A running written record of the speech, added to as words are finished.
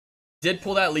Did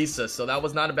pull that Lisa, so that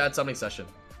was not a bad summoning session.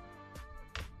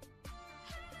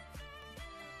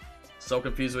 So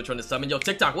confused which one to summon. Yo,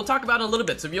 TikTok, we'll talk about it in a little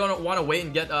bit. So if you want to wait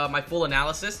and get my full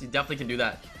analysis, you definitely can do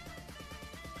that.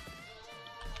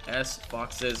 S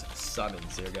Fox's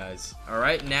summons here, guys.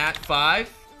 Alright, Nat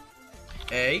 5.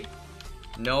 A.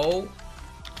 No.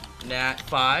 Nat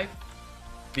 5.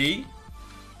 B.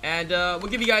 And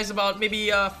we'll give you guys about maybe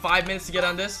 5 minutes to get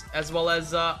on this, as well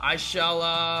as I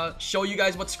shall show you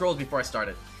guys what scrolls before I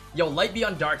started. Yo, Light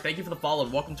Beyond Dark, thank you for the follow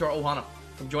and welcome to our Ohana.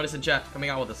 Come join us in chat, coming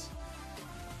out with us.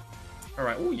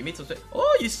 Alright, oh, you made some...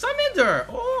 Oh, you summoned her!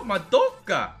 Oh,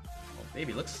 Madoka! Oh,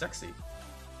 baby, looks sexy.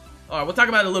 Alright, we'll talk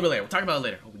about it a little bit later. We'll talk about it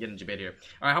later. Oh, we get into debate here.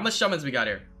 Alright, how much summons we got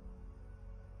here?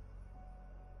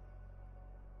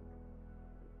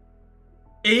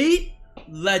 8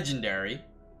 legendary.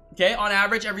 Okay, on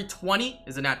average, every 20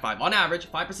 is a Nat 5. On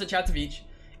average, 5% chance of each.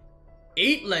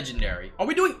 8 legendary. Are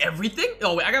we doing everything?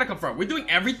 Oh, wait, I gotta confirm. We're doing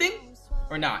everything?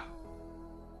 Or not?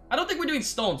 I don't think we're doing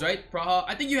stones, right?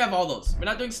 I think you have all those. We're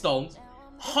not doing stones.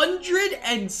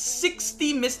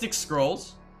 160 Mystic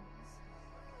Scrolls.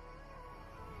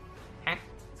 Huh?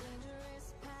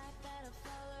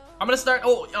 I'm gonna start.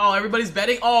 Oh, everybody's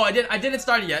betting. Oh, I didn't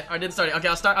start it yet. I didn't start it. Okay,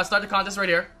 I'll start the contest right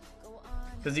here.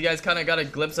 Because you guys kind of got a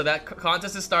glimpse of that.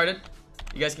 Contest is started.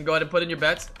 You guys can go ahead and put in your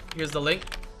bets. Here's the link.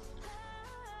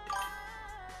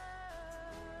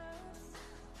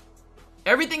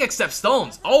 Everything except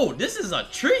stones. Oh, this is a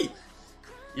treat.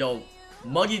 Yo,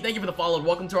 Muggy, thank you for the follow.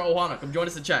 Welcome to our Ohana. Come join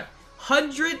us in chat.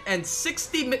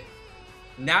 160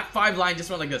 Nat 5 line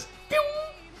just went like this.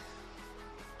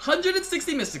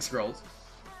 160 Mystic Scrolls.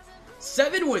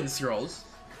 7 Wind Scrolls.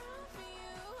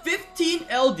 15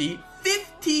 LD.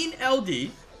 15 LD.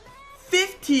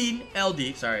 15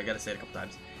 LD. Sorry, I gotta say it a couple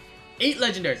times. 8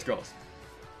 Legendary Scrolls.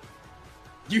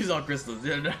 Use all crystals.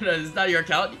 It's not your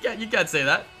account. You can't say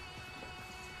that.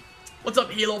 What's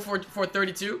up, Halo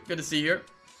 432? Good to see you here.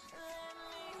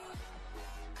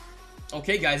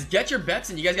 Okay, guys, get your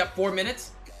bets, and you guys got 4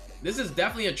 minutes. This is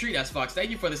definitely a treat, S-Fox. Thank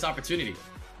you for this opportunity.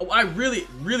 Oh, I really,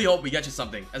 really hope we get you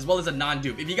something, as well as a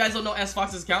non-dupe. If you guys don't know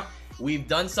S-Fox's account, we've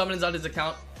done summonings on his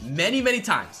account many, many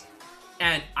times.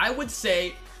 And I would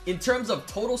say, in terms of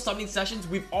total summoning sessions,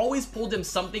 we've always pulled him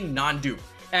something non-dupe.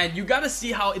 And you gotta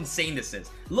see how insane this is.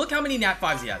 Look how many Nat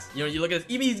 5s he has. You know, you look at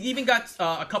this. He's even got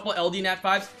a couple LD Nat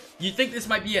 5s. You think this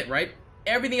might be it, right?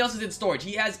 Everything else is in storage.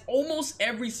 He has almost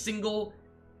every single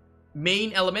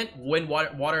main element, wind,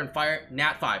 water, and fire,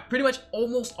 Nat 5. Pretty much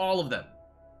almost all of them.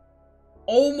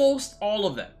 Almost all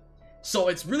of them. So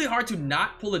it's really hard to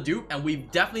not pull a dupe, and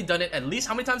we've definitely done it at least.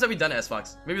 How many times have we done it,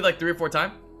 S-Fox? Maybe like 3 or 4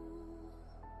 times?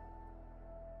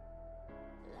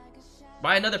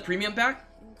 Buy another premium pack?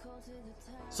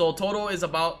 So total is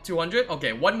about 200.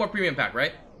 Okay, one more premium pack,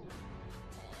 right?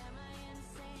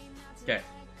 Okay.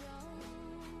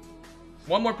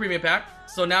 One more premium pack.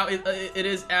 So now it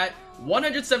is at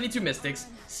 172 Mystics,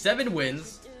 7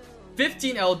 wins,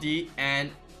 15 LD,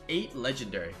 and 8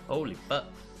 Legendary. Holy fuck.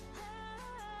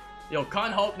 Yo,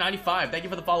 Con Hulk 95, thank you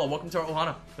for the follow. Welcome to our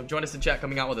Ohana. Come join us in chat,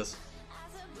 coming out with us.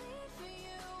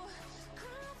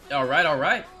 Alright,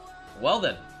 alright. Well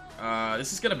then.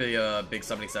 This is gonna be a big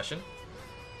summoning session.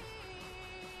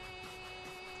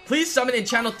 Please summon in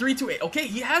channel 328. Okay,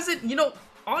 he hasn't, you know,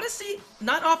 honestly,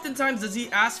 not oftentimes does he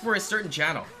ask for a certain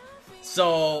channel.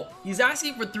 So, he's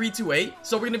asking for 328.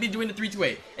 So, we're going to be doing the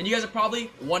 328. And you guys are probably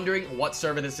wondering what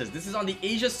server this is. This is on the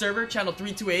Asia server, channel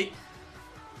 328.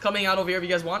 Coming out over here if you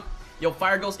guys want. Yo,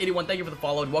 Fire Ghost 81, thank you for the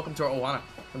follow and welcome to our Ohana.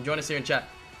 Come join us here in chat.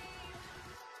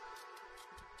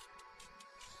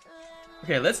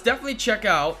 Okay, let's definitely check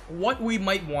out what we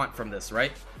might want from this,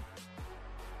 right?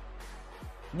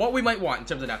 What we might want in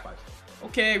terms of Nat 5.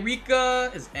 Okay,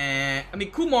 Rika is I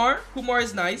mean, Kumar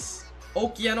is nice.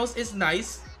 Okeanos is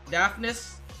nice.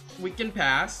 Daphnis, we can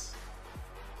pass.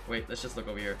 Wait, let's just look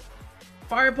over here.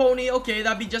 Fire Pony, okay,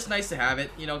 that'd be just nice to have it,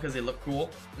 you know, because they look cool.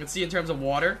 Let's see in terms of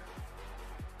water.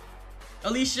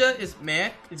 Alicia is meh,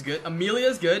 it's good. Amelia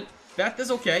is good. Beth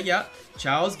is okay, yeah.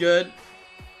 Chao is good.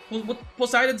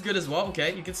 Poseidon's good as well,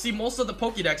 okay. You can see most of the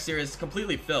Pokédex here is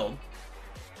completely filled.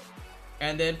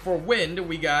 And then for wind,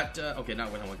 we got, okay,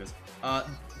 not wind, goes.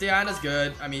 Diana's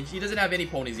good. I mean, she doesn't have any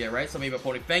ponies yet, right? So maybe a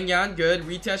pony. Fengyan, good.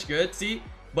 Ritesh, good. See?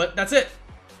 But that's it.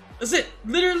 That's it.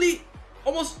 Literally,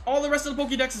 almost all the rest of the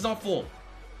Pokédex is all full.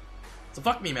 So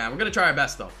fuck me, man. We're gonna try our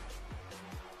best, though.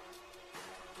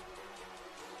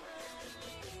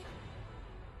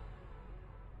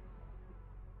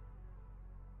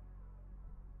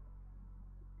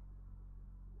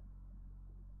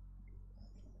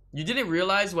 You didn't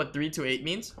realize what 328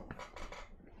 means?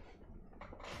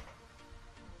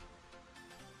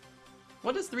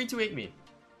 What does 328 mean?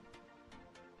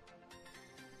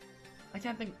 I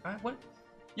can't think. What?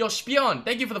 Yo, Spion,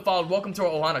 thank you for the follow. Welcome to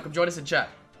our Ohana. Come join us in chat.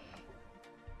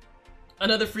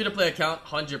 Another free-to-play account.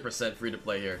 100%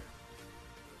 free-to-play here.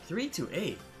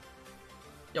 328.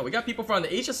 Yo, we got people from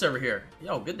the Asia server here.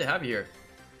 Yo, good to have you here.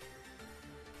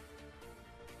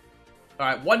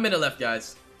 Alright, 1 minute left,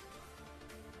 guys.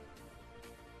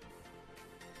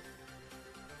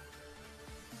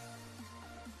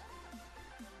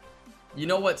 You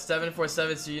know what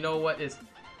 747, so you know what is...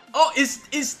 Oh, is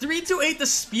 328 the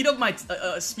speed of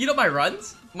my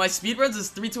runs? My speed runs is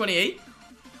 328?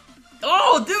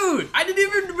 Oh, dude! I didn't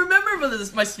even remember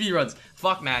my speed runs.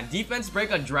 Fuck, man. Defense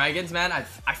break on dragons, man.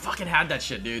 I fucking had that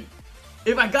shit, dude.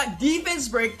 If I got defense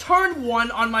break turn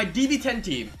 1 on my DB10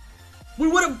 team, we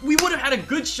would have had a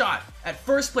good shot at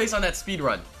first place on that speed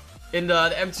run in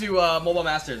the M2 Mobile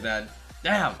Masters, man.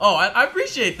 Damn. Oh, I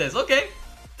appreciate this. Okay.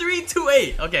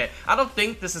 328. Okay, I don't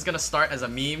think this is gonna start as a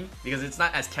meme because it's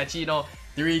not as catchy, you know.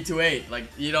 328, like,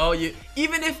 you know,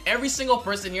 even if every single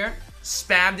person here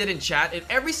spammed it in chat, if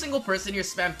every single person here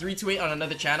spammed 328 on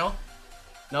another channel,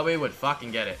 nobody would fucking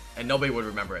get it and nobody would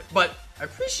remember it. But I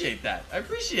appreciate that. I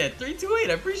appreciate 328.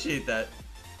 I appreciate that.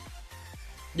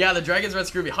 Yeah, the dragons run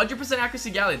Scrooby. 100% accuracy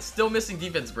Galleon, still missing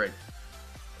defense break.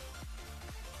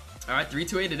 All right,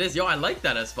 328 it is. Yo, I like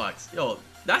that as Fox. Yo,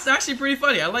 that's actually pretty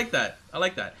funny. I like that. I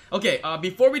like that. Okay,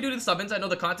 before we do the summons, I know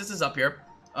the contest is up here.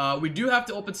 We do have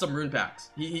to open some rune packs.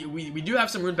 We do have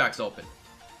some rune packs open.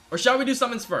 Or shall we do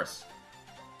summons first?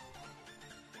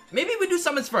 Maybe we do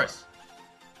summons first.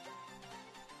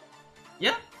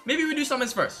 Yeah? Maybe we do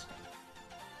summons first.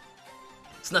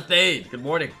 It's Nathade. Good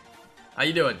morning. How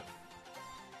you doing?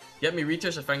 Get me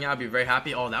retouch if I'd be very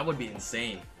happy. Oh, that would be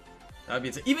insane. That would be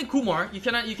insane. Even Kumar, you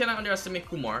cannot underestimate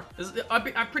Kumar.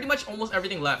 Pretty much almost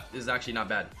everything left is actually not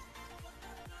bad.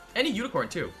 Any unicorn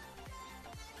too.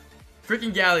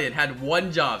 Freaking Galleon had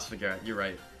 1 job, Spaghetti. You're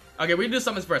right. Okay, we do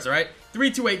summons first, alright?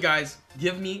 328, guys.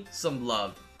 Give me some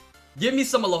love. Give me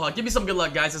some aloha. Give me some good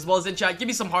luck, guys, as well as in chat. Give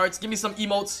me some hearts. Give me some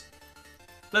emotes.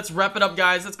 Let's wrap it up,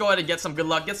 guys. Let's go ahead and get some good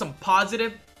luck. Get some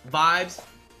positive vibes.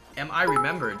 Am I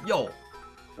remembered? Yo.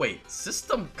 Wait.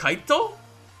 System Kaito?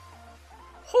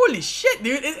 Holy shit,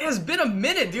 dude. It has been a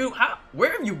minute, dude.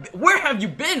 Where have you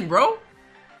been, bro?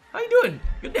 How you doing?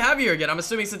 Good to have you here again. I'm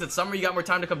assuming since it's summer, you got more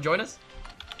time to come join us.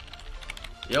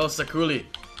 Yo, Sakuli.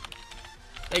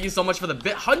 Thank you so much for the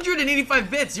bit. 185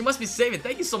 bits. You must be saving.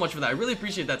 Thank you so much for that. I really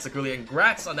appreciate that, Sakuli. And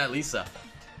congrats on that, Lisa.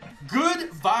 Good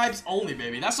vibes only,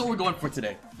 baby. That's what we're going for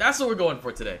today. That's what we're going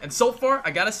for today. And so far,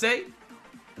 I gotta say,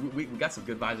 we got some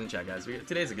good vibes in chat, guys.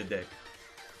 Today's a good day.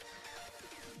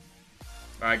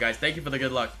 Alright, guys. Thank you for the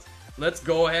good luck. Let's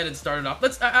go ahead and start it off.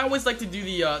 I always like to do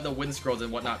the win scrolls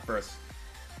and whatnot first.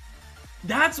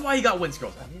 That's why you got win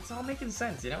scrolls. I mean, it's all making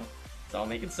sense, you know? It's all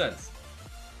making sense.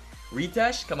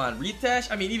 Ritesh, come on, Ritesh.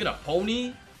 I mean, even a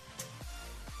pony.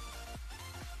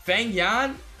 Fang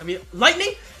Yan. I mean,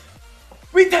 lightning.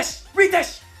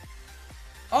 Ritesh.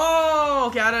 Oh,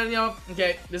 okay. I don't know.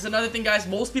 Okay, there's another thing, guys.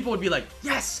 Most people would be like,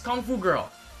 yes, Kung Fu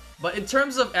Girl. But in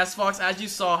terms of S-Fox, as you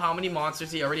saw, how many monsters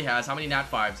he already has, how many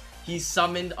Nat 5s, he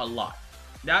summoned a lot.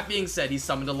 That being said, he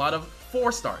summoned a lot of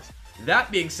 4 stars. That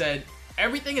being said,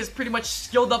 everything is pretty much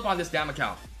skilled up on this damn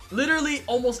account. Literally,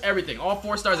 almost everything. All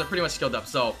 4 stars are pretty much skilled up,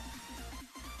 so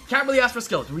can't really ask for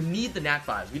skills. We need the Nat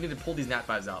 5s. We need to pull these Nat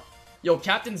 5s out. Yo,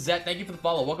 Captain Zet, thank you for the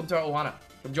follow. Welcome to our Ohana.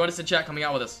 Come join us in chat, coming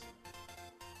out with us.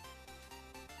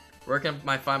 Where can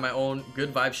I find my own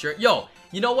good vibe shirt? Yo,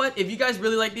 you know what? If you guys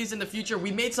really like these in the future,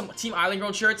 we made some Team Island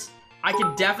Grown shirts. I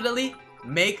can definitely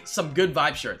make some good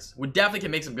vibe shirts. We definitely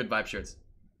can make some good vibe shirts.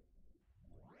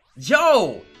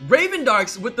 Yo, Raven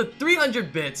Darks with the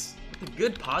 300 bits. With the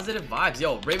good positive vibes.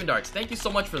 Yo, Raven Darks, thank you so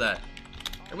much for that.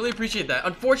 I really appreciate that.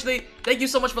 Unfortunately, thank you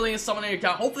so much for letting us summon on your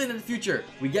account. Hopefully in the future,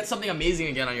 we get something amazing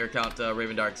again on your account,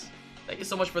 Raven Darks. Thank you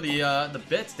so much for the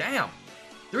bits. Damn.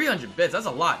 300 bits, that's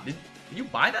a lot. Did you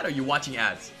buy that or are you watching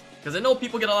ads? Because I know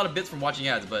people get a lot of bits from watching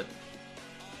ads, but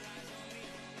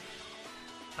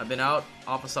I've been out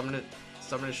off of summoner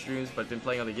streams, but been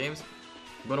playing other games.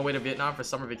 I'm going away to Vietnam for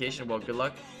summer vacation. Well, good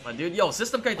luck, my dude. Yo,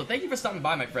 System Kaito, thank you for stopping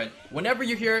by, my friend. Whenever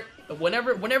you're here,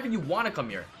 whenever you want to come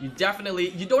here, you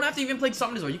don't have to even play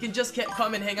Summoners War. You can just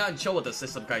come and hang out and chill with us,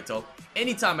 System Kaito.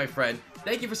 Anytime, my friend.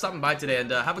 Thank you for stopping by today, and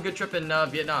have a good trip in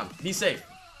Vietnam. Be safe.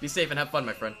 Be safe and have fun,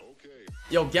 my friend.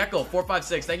 Yo,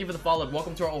 Gecko456, thank you for the follow.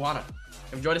 Welcome to our Ohana.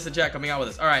 Enjoy this in chat, coming out with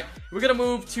us. Alright, we're gonna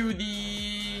move to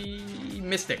the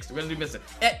Mystics. We're gonna do Mystics.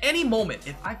 At any moment,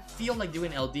 if I feel like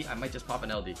doing LD, I might just pop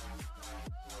an LD.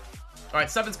 Alright,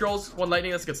 7 scrolls, 1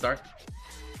 lightning. That's a good start.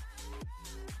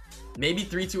 Maybe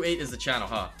 328 is the channel,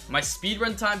 huh? My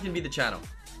speedrun time can be the channel.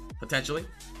 potentially.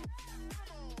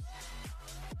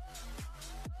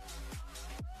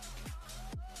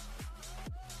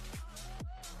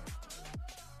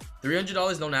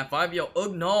 $300 no nat 5. Yo,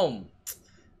 Gnome.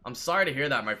 I'm sorry to hear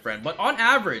that, my friend. But on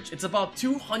average, it's about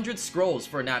 200 scrolls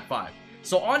for a nat 5.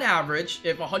 So on average,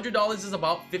 if $100 is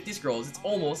about 50 scrolls,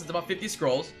 it's about 50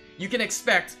 scrolls. You can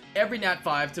expect every nat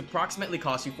 5 to approximately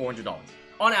cost you $400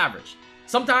 on average.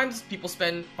 Sometimes people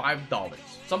spend $5.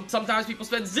 Sometimes people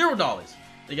spend $0.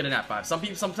 They get a nat 5.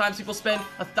 Sometimes people spend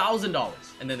 $1,000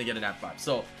 and then they get a nat 5.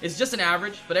 So it's just an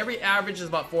average, but every average is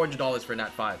about $400 for a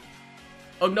nat 5.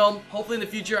 Gnome, hopefully in the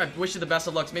future, I wish you the best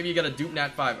of luck. Maybe you get a dupe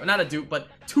nat 5. Or not a dupe, but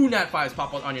 2 nat 5s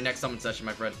pop out on your next summon session,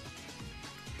 my friend.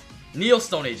 Neo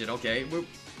Stone Agent, okay.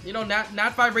 You know, nat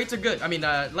 5 rates are good. I mean,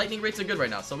 lightning rates are good right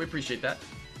now, so we appreciate that.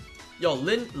 Yo,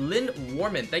 Lynn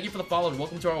Warman, thank you for the follow and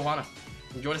welcome to our Ohana.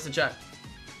 Join us in chat.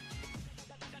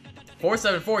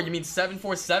 474, you mean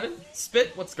 747?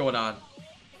 Spit? What's going on?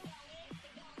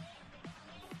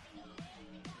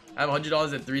 I have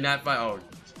 $100 and 3 nat 5. Oh,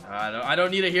 I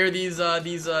don't need to hear these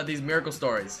miracle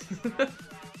stories.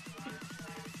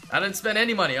 I didn't spend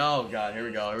any money. Oh god, here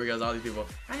we go. Here we go. All these people.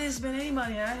 I didn't spend any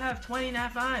money. I have 20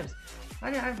 nat 5s. I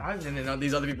have, and then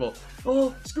these other people.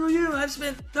 Oh, screw you. I've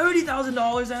spent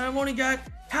 $30,000 and I've only got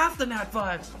half the nat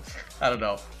 5s. I don't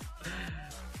know.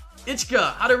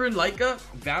 Ichka, how to rune Laika,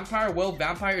 Vampire, Will,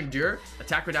 Vampire, Endure,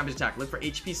 Attack or Damage Attack. Look for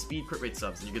HP, Speed, Crit Rate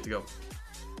subs, and you're good to go.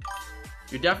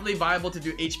 You're definitely viable to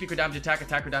do HP, Crit Damage Attack,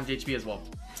 Attack or Damage HP as well.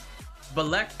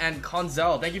 Balek and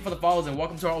Konzel, thank you for the follows and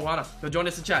welcome to our Ohana. Go join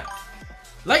us in chat.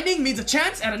 Lightning means a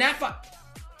chance at a nat 5.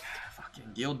 Fucking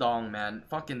Gildong, man.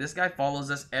 Fucking this guy follows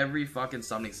us every fucking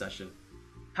summoning session.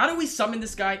 How do we summon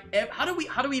this guy? How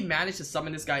do we manage to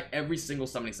summon this guy every single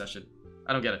summoning session?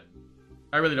 I don't get it.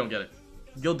 I really don't get it.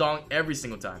 Gildong every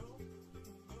single time.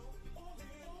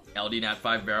 LD nat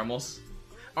 5 Baramos.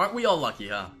 Aren't we all lucky,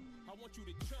 huh?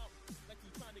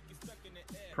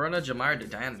 Perna,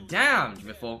 Jamire, damn,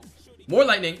 Miffle. More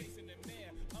lightning.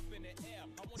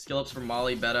 Skill ups for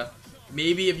Molly, Beta.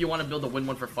 Maybe if you want to build a win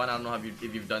one for fun. I don't know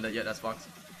if you've done that yet, S-Fox.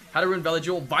 How to rune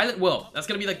Bellijewel. Violent Will. That's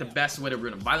going to be like the best way to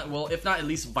rune him. Violent Will. If not, at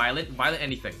least Violent. Violent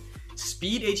anything.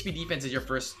 Speed HP defense is your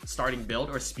first starting build.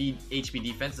 Or speed HP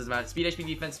defense. Doesn't matter. Speed HP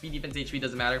defense. Speed defense HP.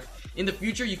 Doesn't matter. In the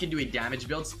future, you can do a damage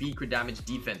build. Speed, crit damage,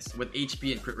 defense. With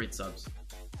HP and crit rate subs.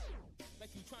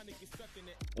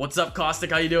 What's up,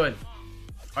 Caustic? How you doing?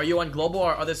 Are you on global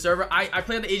or other server? I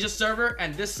play on the Asia server.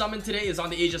 And this summon today is on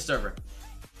the Asia server.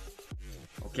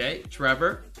 Okay,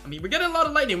 Trevor. I mean, we're getting a lot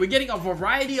of lightning. We're getting a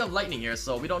variety of lightning here,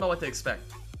 so we don't know what to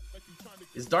expect.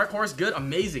 Is Dark Horse good?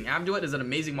 Amazing. Amduet is an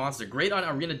amazing monster. Great on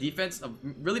arena defense.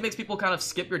 Really makes people kind of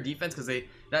skip your defense because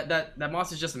that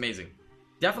monster is just amazing.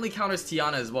 Definitely counters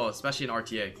Tiana as well, especially in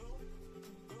RTA.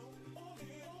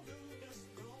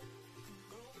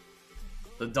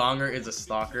 The Donger is a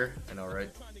stalker. I know, right?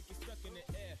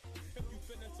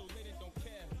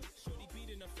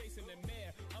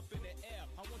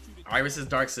 Iris's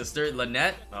dark sister,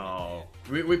 Lynette. Oh,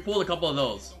 we pulled a couple of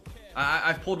those.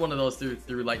 I've pulled one of those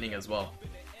through lightning as well.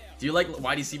 Do you like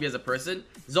YDCB as a person?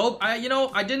 Zob, you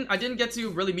know, I didn't get to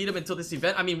really meet him until this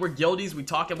event. I mean, we're guildies, we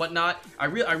talk and whatnot. I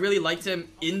really liked him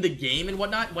in the game and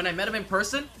whatnot. When I met him in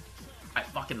person, I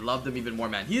fucking loved him even more,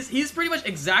 man. He's pretty much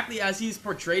exactly as he's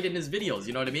portrayed in his videos.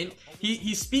 You know what I mean?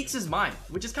 He speaks his mind,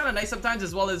 which is kind of nice sometimes,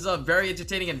 as well as very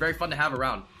entertaining and very fun to have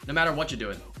around, no matter what you're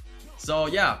doing. So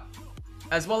yeah.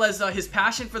 As well as his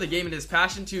passion for the game and his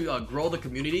passion to grow the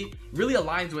community really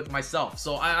aligns with myself.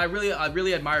 So I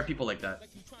really admire people like that.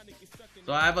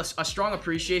 So I have a strong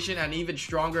appreciation and even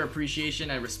stronger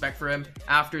appreciation and respect for him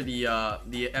after the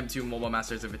M2 Mobile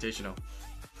Masters Invitational.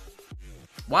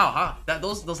 Wow, huh?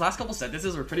 Those last couple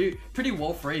sentences were pretty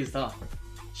well phrased, huh?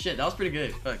 Shit, that was pretty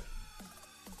good. Fuck.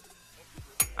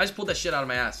 I just pulled that shit out of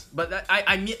my ass. But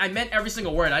I meant every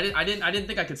single word. I didn't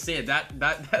think I could say it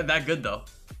that good though.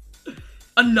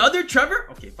 Another Trevor?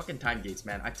 Okay, fucking time gates,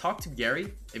 man. I talked to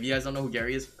Gary. If you guys don't know who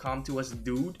Gary is, come to us,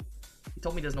 dude. He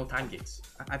told me there's no time gates.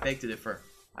 I beg to differ.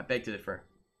 I beg to differ.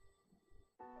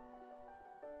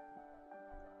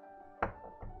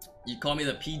 You call me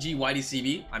the PG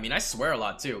YDCB? I mean, I swear a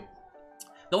lot too.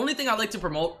 The only thing I like to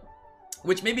promote,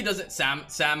 which maybe doesn't Sam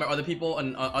or other people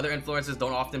and other influencers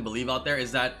don't often believe out there,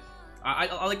 is that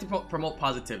I like to promote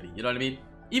positivity. You know what I mean?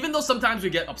 Even though sometimes we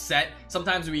get upset,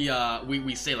 sometimes we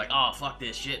say like, oh fuck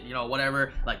this shit, you know,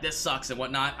 whatever, like this sucks and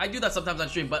whatnot. I do that sometimes on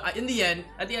stream, but at the end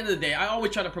of the day, I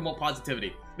always try to promote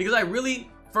positivity because I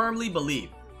really firmly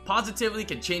believe positivity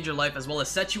can change your life as well as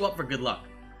set you up for good luck.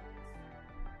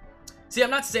 See, I'm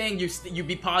not saying you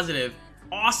be positive.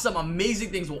 Awesome,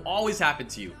 amazing things will always happen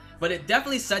to you, but it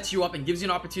definitely sets you up and gives you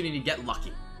an opportunity to get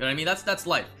lucky. You know what I mean? That's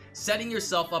life. setting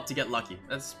yourself up to get lucky.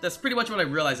 That's pretty much what I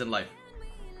realized in life.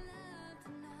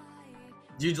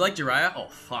 Do you like Jiraiya? Oh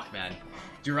fuck, man.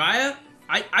 Jiraiya,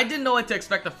 I didn't know what to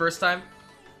expect the first time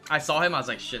I saw him. I was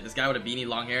like, shit, this guy with a beanie,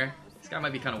 long hair, this guy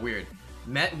might be kind of weird.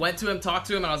 Went to him, talked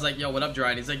to him, and I was like, yo, what up, Jiraiya?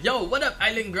 And he's like, yo, what up,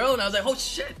 Island Girl? And I was like, oh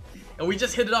shit. And we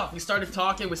just hit it off. We started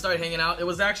talking, we started hanging out. He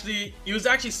was actually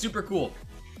super cool.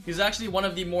 He was actually one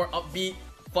of the more upbeat,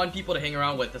 fun people to hang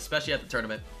around with, especially at the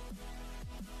tournament.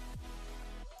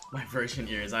 My virgin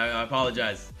ears, I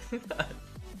apologize.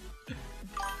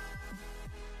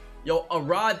 Yo,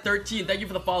 Arad13, thank you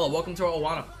for the follow. Welcome to our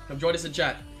Ohana. Come join us in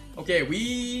chat. Okay,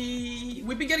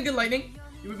 we've been getting good lightning.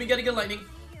 We've been getting good lightning.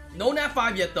 No Nat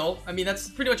 5 yet though. I mean, that's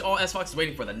pretty much all S-Fox is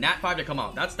waiting for. The Nat 5 to come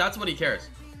out. That's what he cares.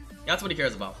 That's what he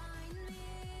cares about.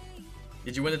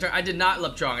 Did you win the turn? I did not,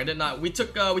 Leptrong. I did not. We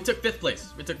took 5th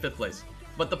place. We took 5th place.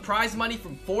 But the prize money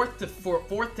from 4th to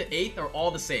 8th are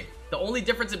all the same. The only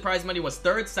difference in prize money was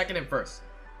 3rd, 2nd, and 1st.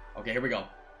 Okay, here we go.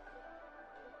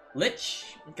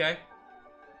 Lich. Okay.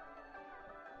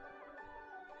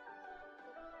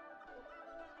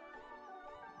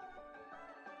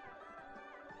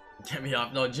 Get me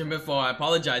off. No, Jim Info, I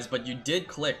apologize, but you did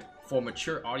click for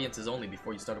mature audiences only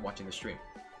before you started watching the stream.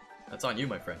 That's on you,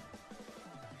 my friend.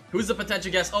 Who's the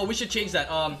potential guest? Oh, we should change that.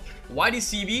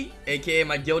 YDCB, aka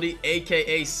my guilty,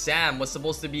 aka Sam, was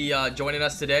supposed to be joining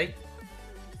us today.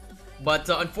 But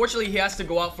unfortunately, he has to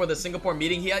go out for the Singapore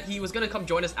meeting. He was gonna come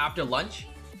join us after lunch.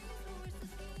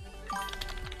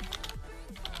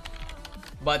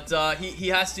 But he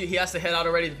has to head out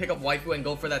already to pick up waifu and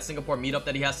go for that Singapore meetup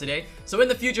that he has today. So in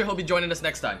the future, he'll be joining us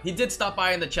next time. He did stop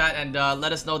by in the chat and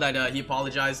let us know that he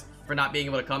apologized for not being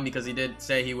able to come because he did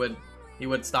say he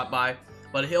would stop by.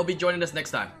 But he'll be joining us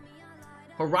next time.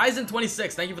 Horizon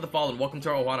 26, thank you for the follow and welcome to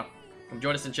our Ohana. Come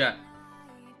join us in chat.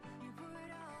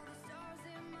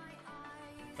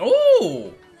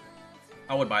 Oh!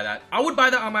 I would buy that. I would buy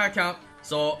that on my account,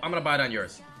 so I'm gonna buy it on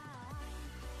yours.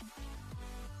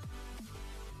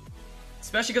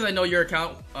 Especially because I know your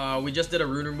account. We just did a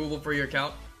rune removal for your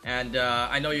account. And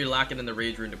I know you're lacking in the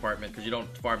rage rune department because you don't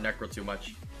farm necro too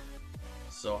much.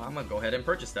 So I'm gonna go ahead and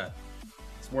purchase that.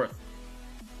 It's worth.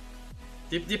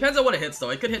 Depends on what it hits though.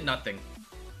 It could hit nothing.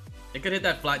 It could hit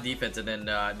that flat defense and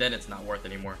then it's not worth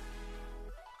anymore.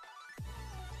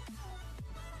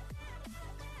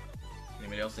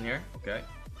 Anybody else in here? Okay.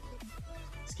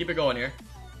 Let's keep it going here.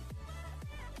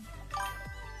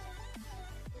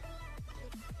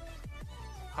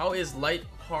 How is light,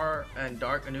 Har, and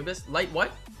dark Anubis? Light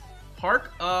what?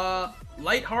 Hark?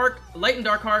 Light and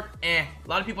dark Hark, eh. A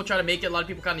lot of people try to make it, a lot of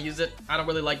people kind of use it. I don't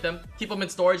really like them. Keep them in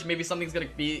storage, maybe something's gonna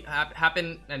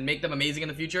happen and make them amazing in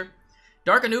the future.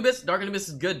 Dark Anubis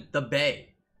is good. The Bay,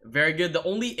 very good. The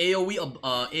only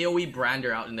AoE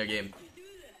brander out in their game.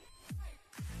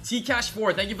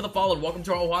 Tcash4, thank you for the follow and welcome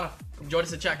to our Ohana. Come join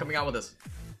us in chat, coming out with us.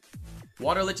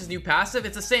 Water Lich's new passive,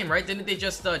 it's the same, right? Didn't they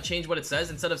just change what it says?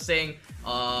 Instead of saying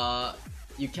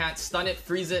you can't stun it,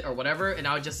 freeze it, or whatever, and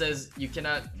now it just says you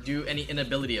cannot do any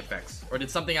inability effects. Or did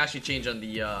something actually change on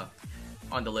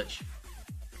the Lich?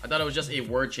 I thought it was just a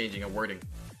word changing, a wording.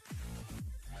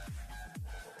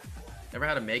 Never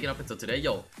had a Megan up until today.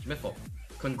 Yo, Miffle,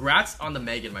 congrats on the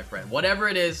Megan, my friend. Whatever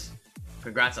it is,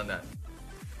 congrats on that.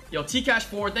 Yo,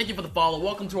 Tcash4, thank you for the follow.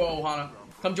 Welcome to our Ohana.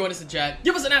 Come join us in chat.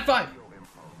 Give us an At5.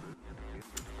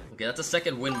 Okay, that's a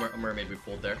second win mermaid we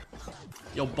pulled there.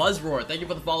 Yo, Buzzroar, thank you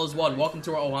for the follow as well. And welcome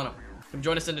to our Ohana. Come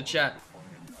join us in the chat.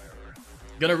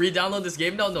 Gonna re-download this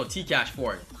game? No,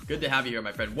 Tcash4. Good to have you here,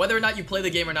 my friend. Whether or not you play the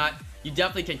game or not, you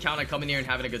definitely can count on coming here and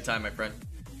having a good time, my friend.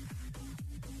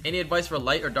 Any advice for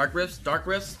light or dark rifts? Dark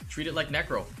rifts, treat it like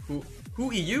necro.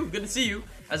 Who EU? Good to see you.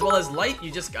 As well as light,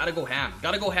 you just gotta go ham.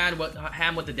 Gotta go ham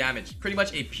with the damage. Pretty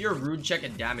much a pure rune check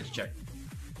and damage check.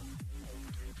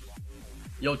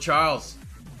 Yo, Charles,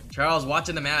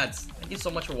 watching them ads. Thank you so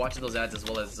much for watching those ads as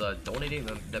well as donating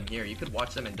them here. You could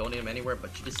watch them and donate them anywhere,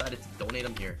 but you decided to donate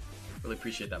them here. Really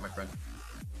appreciate that, my friend.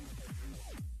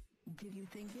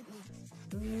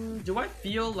 Do I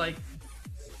feel like...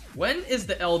 When is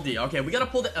the LD? Okay, we gotta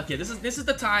pull the... Okay, this is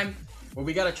the time where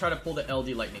we gotta try to pull the LD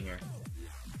lightning here.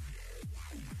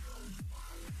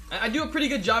 I do a pretty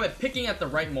good job at picking at the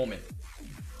right moment.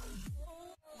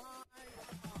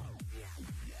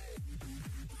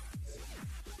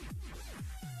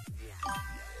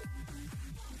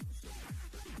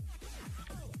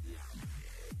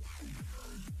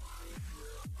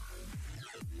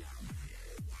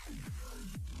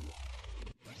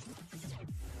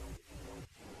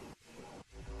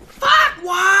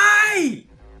 Why?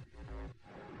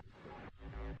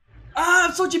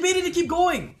 I'm so debated to keep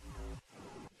going.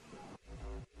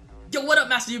 Yo, what up,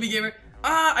 Master UB Gamer?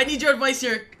 I need your advice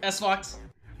here, S-Fox.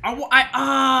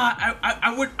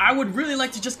 I would really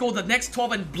like to just go the next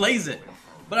 12 and blaze it,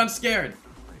 but I'm scared.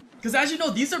 Because as you know,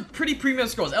 these are pretty premium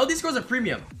scrolls. LD scrolls are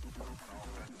premium.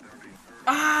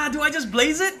 Do I just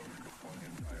blaze it?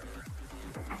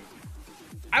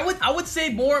 I would say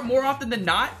more often than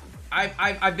not,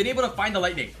 I've been able to find the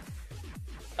lightning.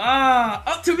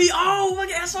 Up to me. Oh, look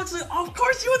at S-Fox. Oh, of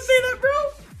course you would say that, bro.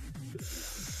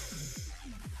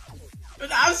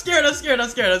 I'm scared.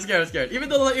 Even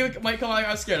though the lightning might come out,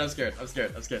 I'm scared.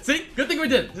 See? Good thing we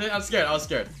did. I'm scared. I was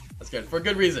scared. For a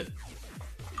good reason.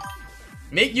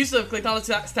 Make use of Clayton's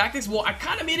tactics. Well, I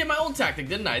kind of made it my own tactic,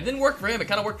 didn't I? It didn't work for him. It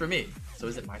kind of worked for me. So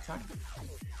is it my tactic?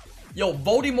 Yo,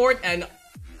 Voldemort and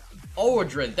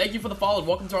Orodrin, thank you for the follow.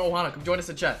 Welcome to our Ohana. Come join us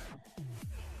in chat.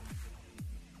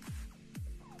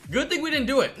 Good thing we didn't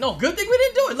do it. No, good thing we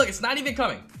didn't do it. Look, it's not even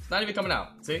coming. It's not even coming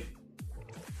out. See?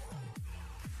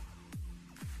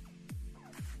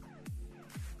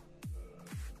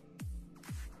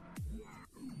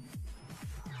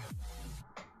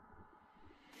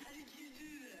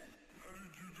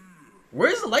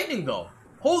 Where's the lightning go?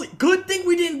 Holy, good thing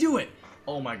we didn't do it.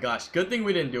 Oh my gosh, good thing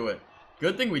we didn't do it.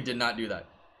 Good thing we did not do that.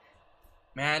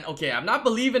 Man, okay, I'm not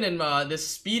believing in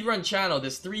this speedrun channel,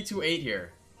 this 328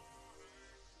 here.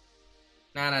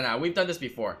 Nah, we've done this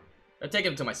before. Take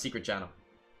him to my secret channel.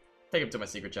 We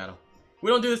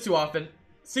don't do this too often.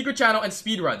 Secret channel and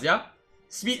speedruns, yeah?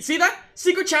 See that?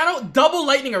 Secret channel, double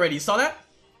lightning already, you saw that?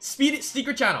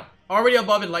 Secret channel, already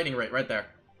above in lightning rate, right there.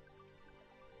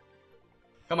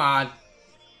 Come on.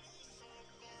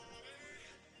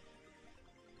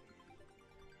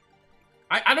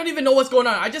 I don't even know what's going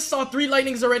on. I just saw 3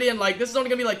 lightnings already, and like this is only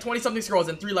gonna be like 20 something scrolls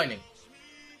and 3 lightning.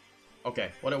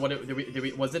 Okay, what did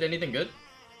we was it anything good?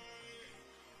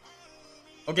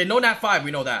 Okay, no nat 5,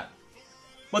 we know that.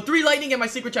 But 3 lightning in my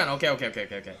secret channel. Okay.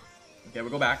 Okay, we'll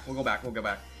go back.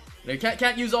 You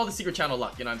can't use all the secret channel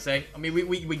luck, you know what I'm saying? I mean,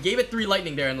 we gave it 3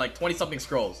 lightning there and like 20 something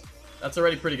scrolls. That's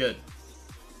already pretty good.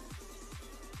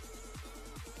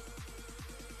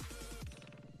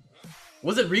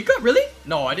 Was it Rika? Really?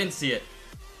 No, I didn't see it.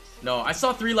 No, I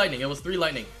saw 3 lightning. It was 3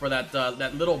 lightning for that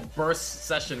that little burst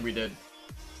session we did.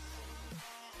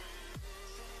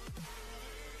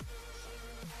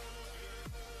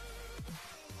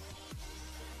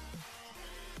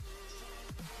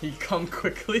 He come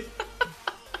quickly.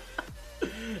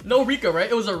 No Rika,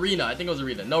 right? It was Arena. I think it was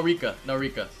Arena. No Rika. I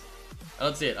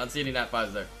don't see it. I don't see any nat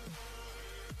 5s there.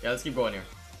 Yeah, let's keep going here.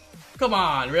 Come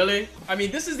on, really? I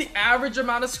mean, this is the average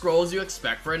amount of scrolls you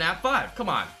expect for a nat 5. Come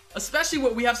on. Especially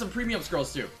when we have some premium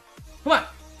scrolls too. Come on.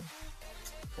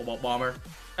 Cobalt Bomber.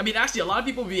 I mean, actually, a lot of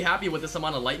people would be happy with this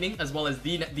amount of lightning as well as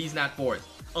these nat 4s.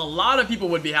 A lot of people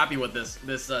would be happy with this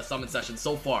summon session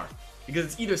so far. Because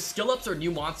it's either skill ups or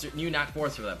new nat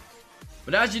 4s for them.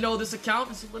 But as you know, this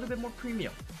account is a little bit more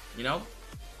premium. You know?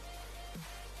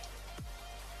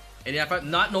 Any nat 5?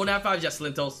 No nat 5s, yes,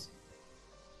 Lintos.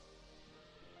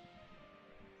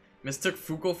 Mistook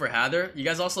Fuko for Hather. You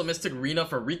guys also mistook Rina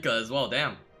for Rika as well.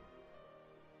 Damn.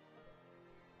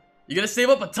 You're gonna save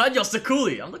up a ton, yo,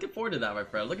 Sakuli. I'm looking forward to that, my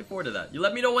friend. Looking forward to that. You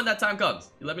let me know when that time comes.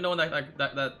 You let me know when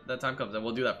that time comes, and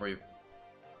we'll do that for you.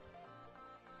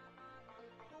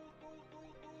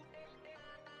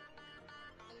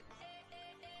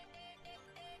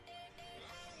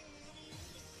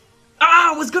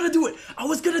 I was gonna do it. I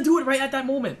was gonna do it right at that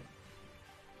moment.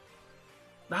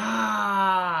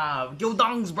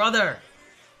 Gildong's brother.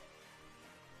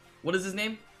 What is his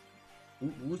name?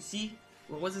 Wusi?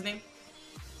 What was his name?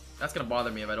 That's gonna bother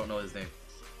me if I don't know his name.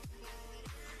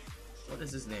 What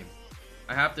is his name?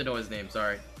 I have to know his name,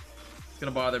 sorry. It's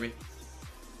gonna bother me.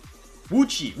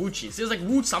 Wuchi. It feels like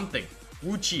Wu something.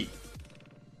 Wuchi.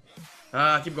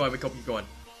 Keep going, keep going.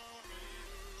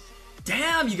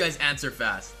 Damn, you guys answer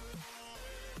fast.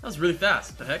 That was really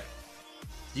fast. What the heck?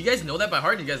 Do you guys know that by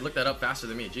heart? You guys look that up faster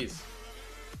than me. Jeez.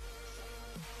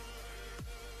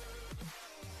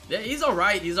 Yeah, he's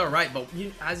alright. But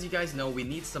as you guys know, we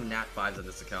need some nat 5s on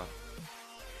this account.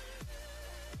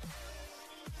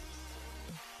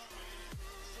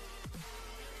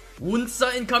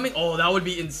 Wunsa incoming? Oh, that would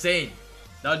be insane.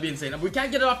 We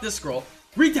can't get it off this scroll.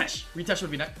 Retouch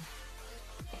would be nice.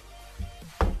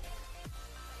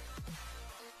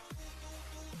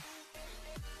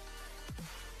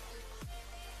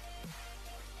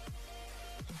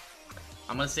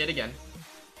 I'm gonna say it again.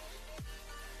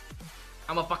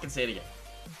 I'm gonna fucking say it again.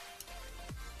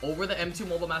 Over the M2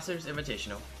 Mobile Masters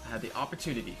Invitational, I had the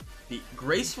opportunity, the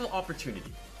graceful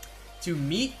opportunity, to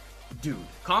meet Dude.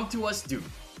 Come to us, Dude.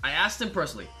 I asked him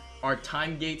personally, are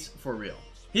time gates for real?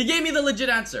 He gave me the legit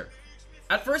answer.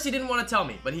 At first, he didn't want to tell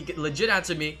me, but he legit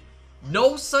answered me,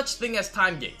 No such thing as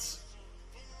time gates.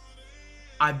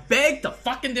 I beg to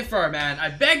fucking defer, man. I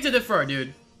beg to defer,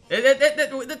 dude.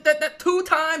 That 2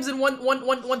 times in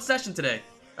one session today.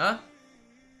 Huh?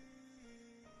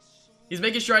 He's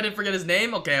making sure I didn't forget his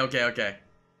name? Okay.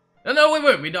 No,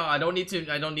 wait. I don't need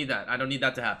that. I don't need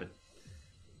that to happen.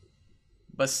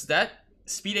 Bastet,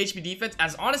 speed HP defense.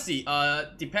 As honestly,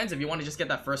 depends if you want to just get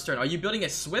that first turn. Are you building a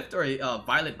Swift or a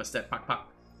Violet Bastet? Pak.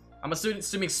 I'm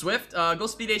assuming Swift. Go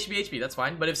speed HP. That's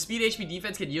fine. But if speed HP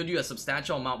defense can yield you a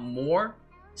substantial amount more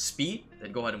speed,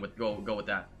 then go ahead and go with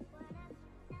that.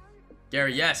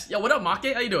 Gary, yes. Yo, what up,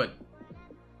 Make? How you doing?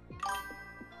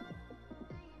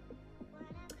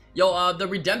 Yo, the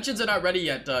redemptions are not ready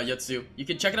yet, Yatsu. You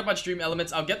can check it up on Stream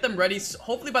Elements. I'll get them ready,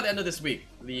 hopefully by the end of this week.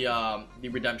 The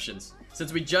redemptions.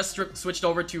 Since we just switched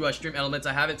over to Stream Elements,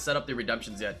 I haven't set up the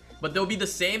redemptions yet. But they'll be the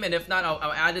same, and if not,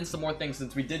 I'll add in some more things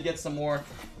since we did get some more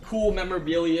cool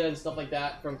memorabilia and stuff like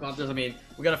that from contests. I mean,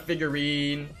 we got a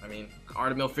figurine. I mean,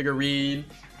 Artemil figurine.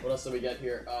 What else do we get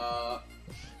here?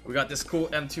 We got this cool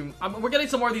M2. We're getting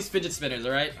some more of these fidget spinners,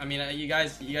 all right? I mean, you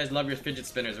guys love your fidget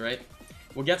spinners, right?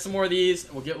 We'll get some more of these.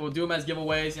 We'll do them as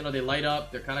giveaways. You know, they light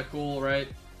up. They're kind of cool, right?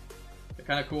 They're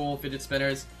kind of cool fidget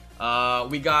spinners.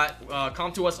 We got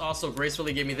Come To Us also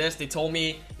gracefully gave me this. They told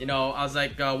me, you know, I was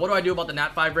like, what do I do about the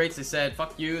Nat 5 rates? They said,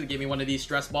 fuck you. They gave me one of these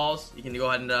stress balls. You can go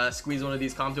ahead and squeeze one of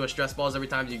these Come To Us stress balls every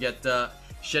time you get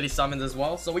shitty summons as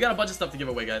well. So we got a bunch of stuff to give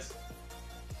away, guys.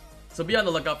 So be on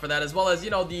the lookout for that, as well as,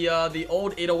 you know, the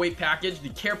old 808 package, the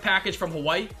care package from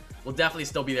Hawaii will definitely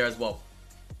still be there as well.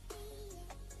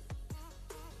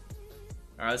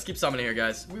 Alright, let's keep summoning here,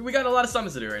 guys. We got a lot of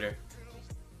summons to do right here.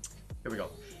 Here we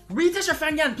go. Retest your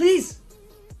Fanyan, please!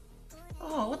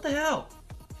 Oh, what the hell?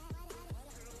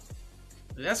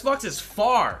 The S-Box is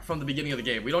far from the beginning of the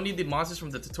game. We don't need the monsters from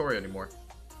the tutorial anymore.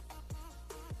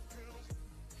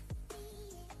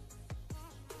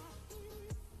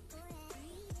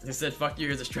 They said, fuck you,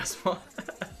 here's a stress ball.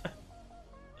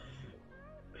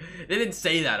 They didn't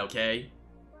say that, okay?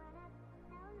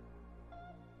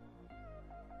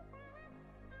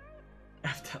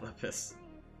 F-Telepus.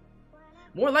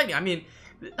 More lightning. I mean,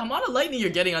 the amount of lightning you're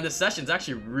getting on this session is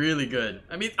actually really good.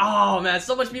 I mean, oh man,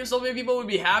 so many people would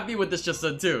be happy with this just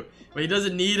too. But he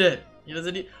doesn't need it. He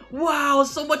doesn't need. Wow,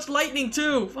 so much lightning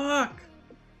too. Fuck.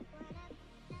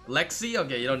 Lexi?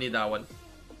 Okay, you don't need that one.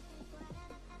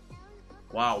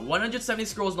 Wow, 170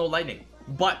 scrolls, no lightning.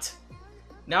 But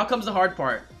now comes the hard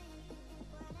part.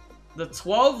 The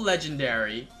 12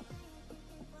 legendary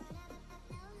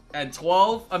and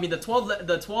 12, I mean the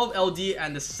 12 LD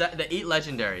and the 8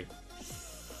 legendary.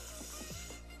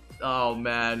 Oh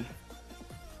man.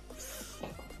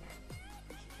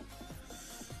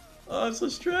 Oh, I'm so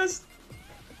stressed.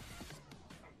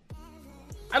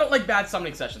 I don't like bad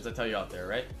summoning sessions, I tell you out there,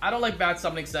 right? I don't like bad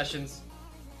summoning sessions.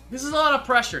 This is a lot of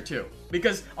pressure too,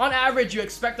 because on average you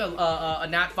expect a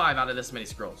Nat 5 out of this many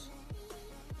scrolls.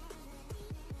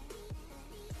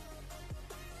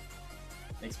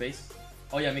 Make space.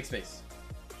 Oh yeah, make space.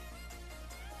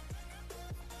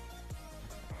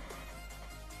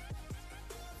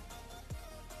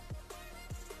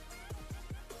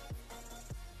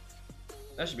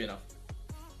 That should be enough.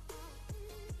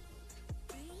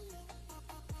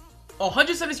 Oh,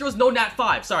 170 scrolls, no Nat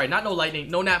 5. Sorry, not no lightning,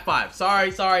 no Nat 5.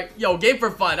 Sorry. Yo, game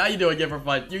for fun. How you doing, game for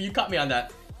fun? You caught me on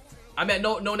that. I meant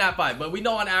no Nat 5, but we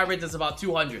know on average it's about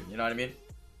 200. You know what I mean?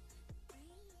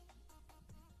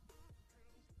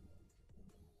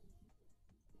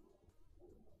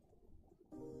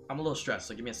 I'm a little stressed,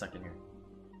 so give me a second here.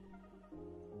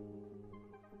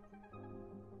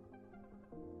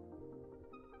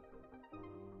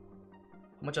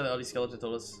 How much are the LD skeletons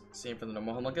told us? Same for the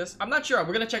normal homunculus? I'm not sure.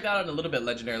 We're gonna check that out in a little bit,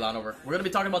 Legendary Lanover. We're gonna be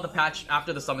talking about the patch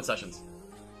after the summit sessions.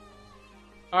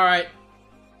 Alright.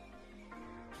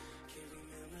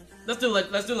 Let's do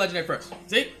Legendary first.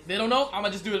 See? They don't know? I'm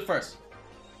gonna just do it first.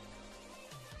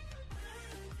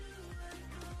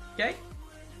 Okay?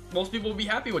 Most people will be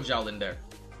happy with Xiaolin there.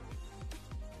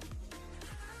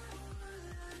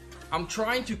 I'm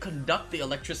trying to conduct the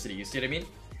electricity, you see what I mean?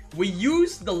 We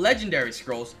use the legendary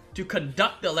scrolls to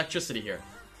conduct the electricity here.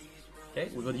 Okay,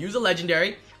 we're going to use a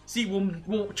legendary. See,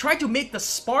 we'll try to make the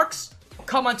sparks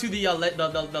come onto the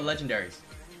legendaries.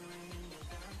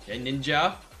 Okay,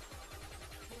 ninja.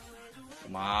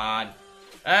 Come on.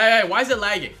 Hey, why is it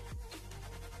lagging?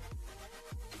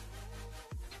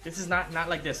 This is not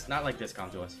like this. Not like this,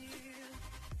 come to us.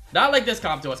 Not like this,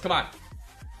 come to us. Come on.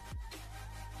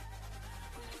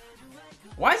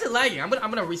 Why is it lagging? I'm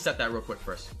gonna reset that real quick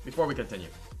first before we continue.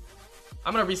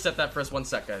 I'm gonna reset that first. 1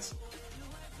 sec, guys.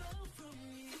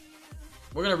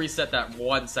 We're gonna reset that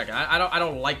 1 second. I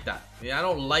don't like that. Yeah, I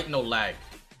don't like no lag.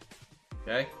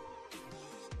 Okay.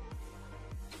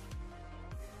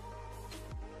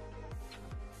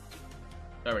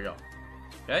 There we go.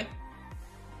 Okay.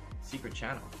 Secret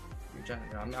channel.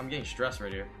 I'm getting stressed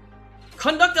right here.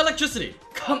 Conduct electricity.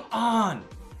 Come on.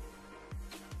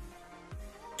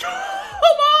 Come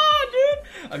on,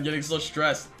 dude. I'm getting so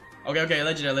stressed. Okay.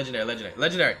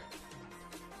 Legendary.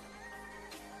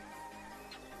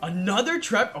 Another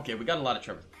trap. Okay, we got a lot of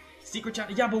Trevors. Secret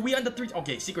channel. Yeah, but we under 3.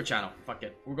 Okay, secret channel. Fuck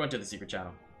it. We're going to the secret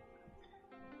channel.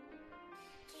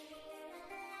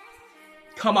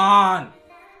 Come on.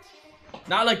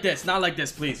 Not like this. Not like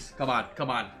this, please. Come on. Come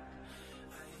on.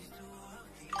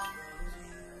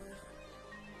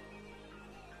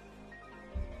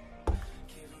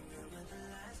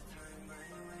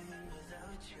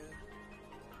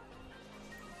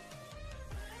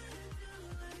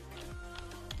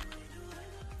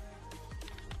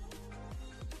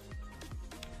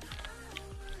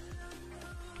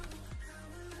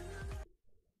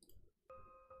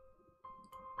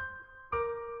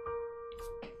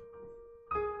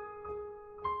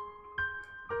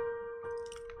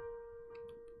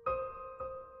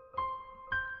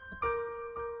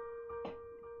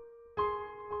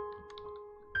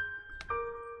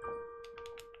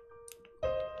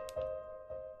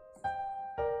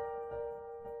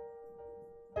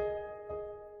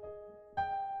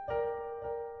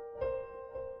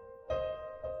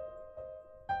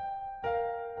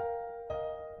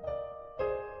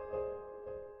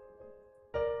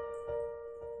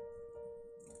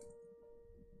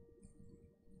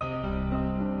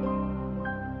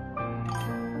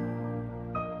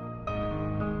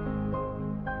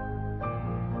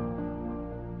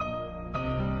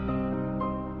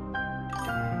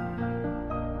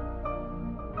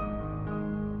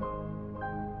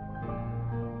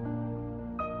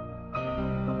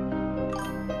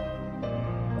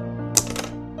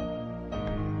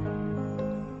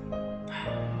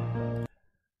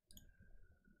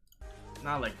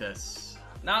 Not like this.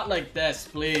 Not like this,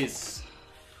 please.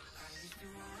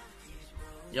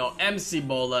 Yo, MC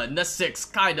Bola,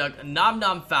 Na6, Kaiduk, Nam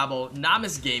Nam Fabo,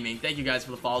 Namis Gaming. Thank you guys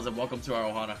for the follows and welcome to our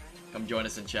Ohana. Come join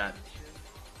us in chat.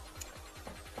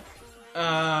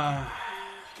 I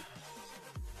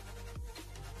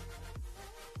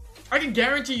can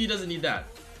guarantee you he doesn't need that.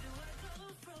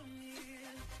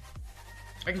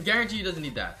 I can guarantee he doesn't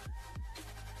need that.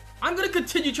 I'm gonna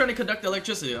continue trying to conduct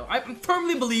electricity though. I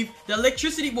firmly believe the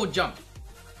electricity will jump.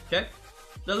 Okay?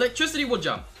 The electricity will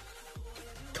jump.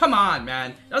 Come on,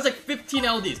 man. That was like 15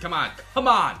 LDs. Come on. Come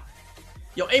on.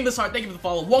 Yo, Aimless Heart, thank you for the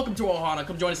follow. Welcome to Ohana.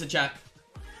 Come join us in chat.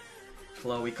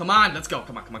 Chloe, come on. Let's go.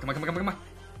 Come on, come on, come on, come on, come on.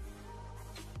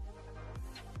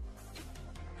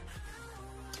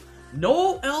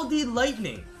 No LD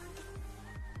lightning.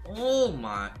 Oh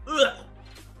my. Ugh.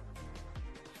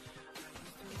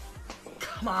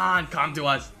 Come on, come to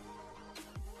us.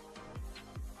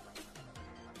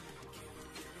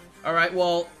 Alright,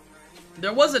 well,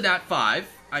 there was a Nat 5.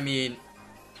 I mean,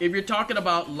 if you're talking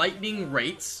about lightning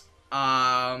rates,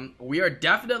 we are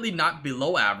definitely not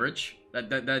below average.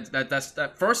 That's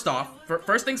first off,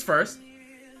 first things first.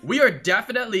 We are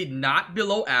definitely not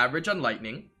below average on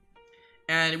lightning.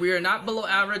 And we are not below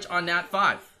average on Nat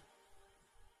 5.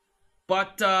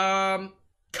 But,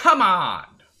 come on.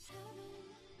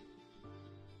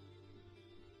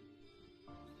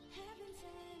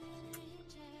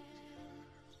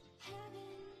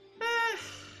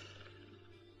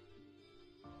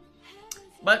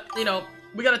 But, you know,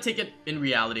 we gotta take it in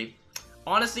reality.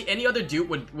 Honestly, any other dupe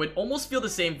would almost feel the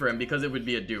same for him because it would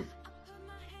be a dupe.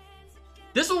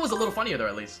 This one was a little funnier though,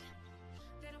 at least.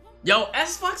 Yo,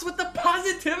 S-Fox with the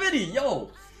positivity! Yo!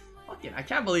 Fucking, I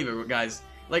can't believe it, guys.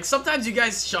 Like, sometimes you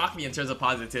guys shock me in terms of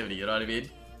positivity, you know what I mean?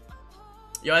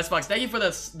 Yo, S-Fox, thank you for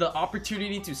the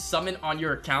opportunity to summon on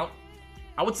your account.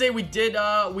 I would say we did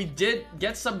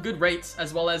get some good rates,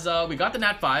 as well as, we got the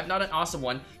Nat 5, not an awesome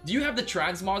one. Do you have the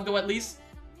Transmog though, at least?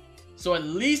 So at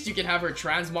least you can have her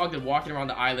transmogged and walking around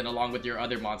the island along with your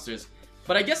other monsters.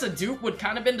 But I guess a dupe would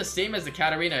kind of been the same as the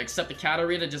Katarina, except the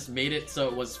Katarina just made it so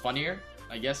it was funnier,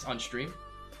 I guess, on stream.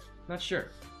 Not sure.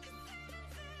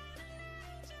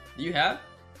 Do you have?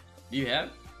 Do you have?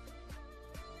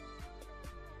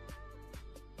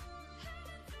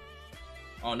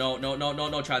 Oh, no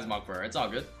transmog for her. It's all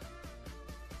good.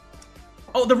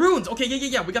 Oh, the runes! Okay,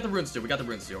 yeah. We got the runes too.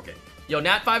 Okay. Yo,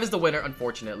 Nat 5 is the winner,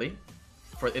 unfortunately.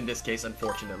 In this case,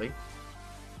 unfortunately.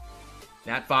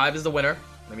 Nat 5 is the winner.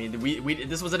 I mean,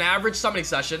 this was an average summoning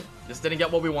session. Just didn't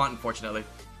get what we want, unfortunately.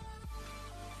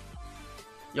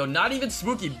 Yo, not even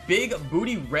Spooky. Big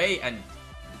Booty Ray and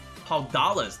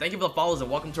Paudalas, thank you for the follows and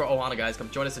welcome to our Ohana, guys. Come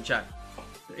join us in chat.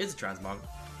 There is a transmog.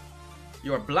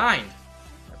 You are blind.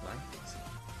 Am I blind?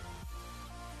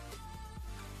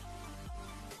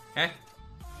 Eh?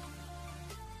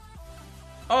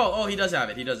 Oh, he does have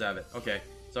it. He does have it. Okay.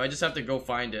 So I just have to go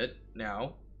find it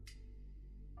now.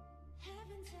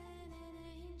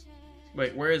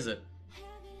 Wait, where is it?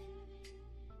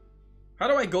 How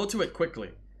do I go to it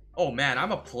quickly? Oh man,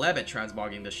 I'm a pleb at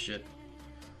transmogging this shit.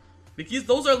 Because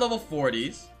those are level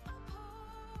 40s.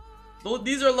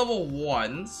 These are level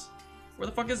 1s. Where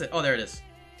the fuck is it? Oh, there it is.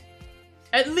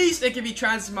 At least it can be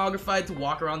transmogrified to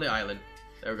walk around the island.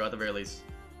 There we go, at the very least.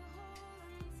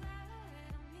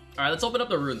 Alright, let's open up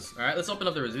the runes. Alright, let's open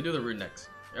up the runes. We do the rune next.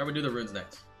 Yeah, we do the runes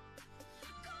next.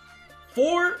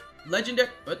 4 legendary...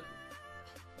 What?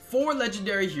 4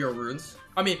 legendary hero runes.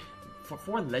 I mean, for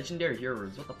 4 legendary hero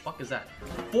runes. What the fuck is that?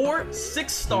 4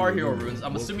 6-star hero runes.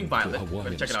 I'm assuming violet.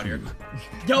 Let's check it out here.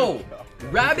 Yo,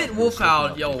 Rabbit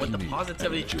Wolfhound. Yo, with the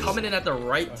positivity coming in at the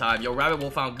right time. Yo, Rabbit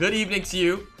Wolfhound. Good evening to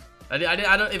you. I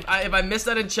don't. If I missed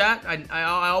that in chat, I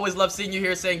always love seeing you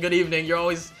here saying good evening. You're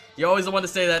always the one to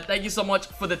say that. Thank you so much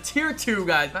for the tier 2,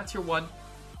 guys. Not tier 1.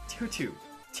 Tier 2.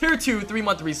 Tier 2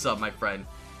 3-month resub, my friend.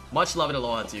 Much love and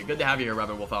aloha to you. Good to have you here,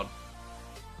 Rabbit Wolfhound.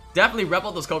 Definitely rep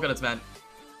out those coconuts, man.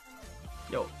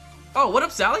 Yo. Oh, what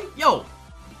up, Sally? Yo,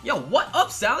 what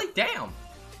up, Sally? Damn.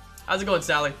 How's it going,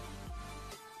 Sally?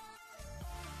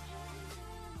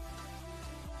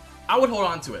 I would hold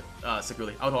on to it,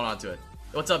 secretly. I would hold on to it.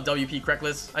 What's up, WP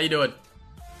Creckless? How you doing?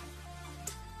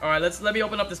 All right, let me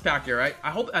open up this pack here, right?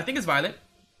 I think it's violet.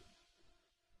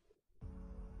 All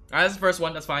right, that's the first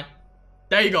one. That's fine.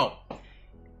 There you go.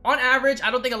 On average,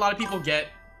 I don't think a lot of people get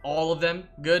all of them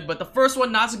good, but the first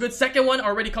one not so good. Second one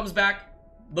already comes back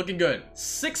looking good.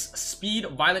 6 speed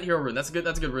violent hero rune. That's a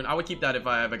good rune. I would keep that if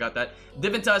I got that.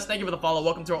 Divintus, thank you for the follow.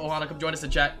 Welcome to our Ohana. Come join us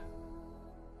in chat.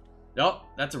 Yup,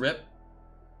 that's a rip.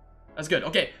 That's good.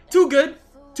 Okay, 2 good,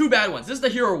 2 bad ones. This is the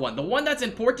hero one. The one that's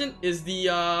important is the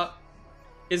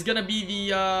gonna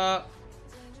be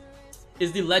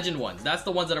the legend ones. That's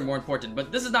the ones that are more important.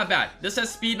 But this is not bad. This has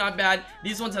speed, not bad.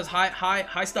 These ones has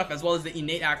high stuff as well as the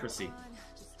innate accuracy.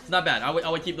 It's not bad. I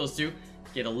would keep those 2.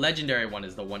 Okay, the legendary one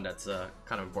is the one that's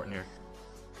kind of important here.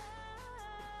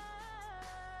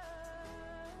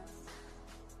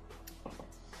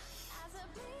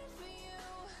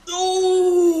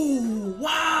 Oh,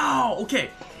 wow. Okay,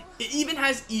 it even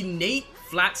has innate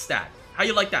flat stat. How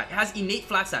you like that? It has innate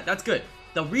flat stat. That's good.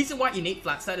 The reason why innate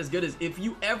flat stat is good is if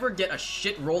you ever get a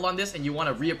shit roll on this and you want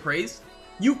to reappraise,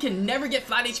 you can never get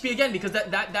flat HP again because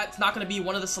that's not going to be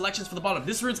one of the selections for the bottom.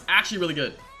 This rune's actually really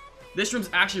good. This room's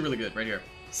actually really good right here.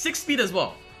 6 speed as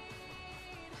well.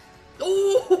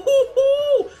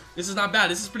 Oh, this is not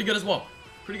bad. This is pretty good as well.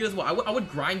 Pretty good as well. I would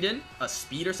grind in a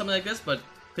speed or something like this, but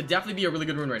could definitely be a really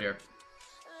good rune right here.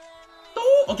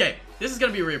 Oh, okay, this is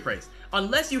gonna be reappraised.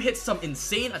 Unless you hit some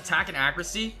insane attack and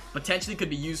accuracy, potentially could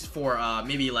be used for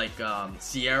maybe like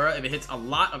Sierra if it hits a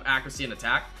lot of accuracy and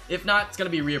attack. If not, it's gonna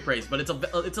be reappraised. But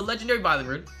it's a legendary violent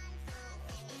rune.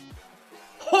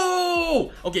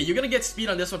 Oh! Okay, you're gonna get speed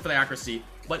on this one for the accuracy,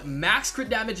 but max crit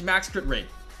damage, max crit rate.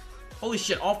 Holy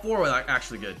shit, all 4 were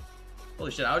actually good.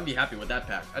 Holy shit, I would be happy with that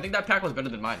pack. I think that pack was better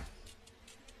than mine.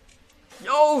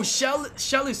 Yo, Shelly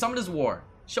Summoners War.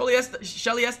 Shelly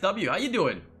SW, how you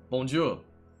doing? Bonjour.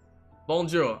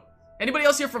 Bonjour. Anybody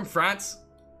else here from France?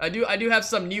 I do have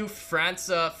some new France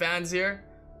fans here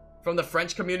from the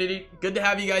French community. Good to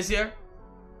have you guys here.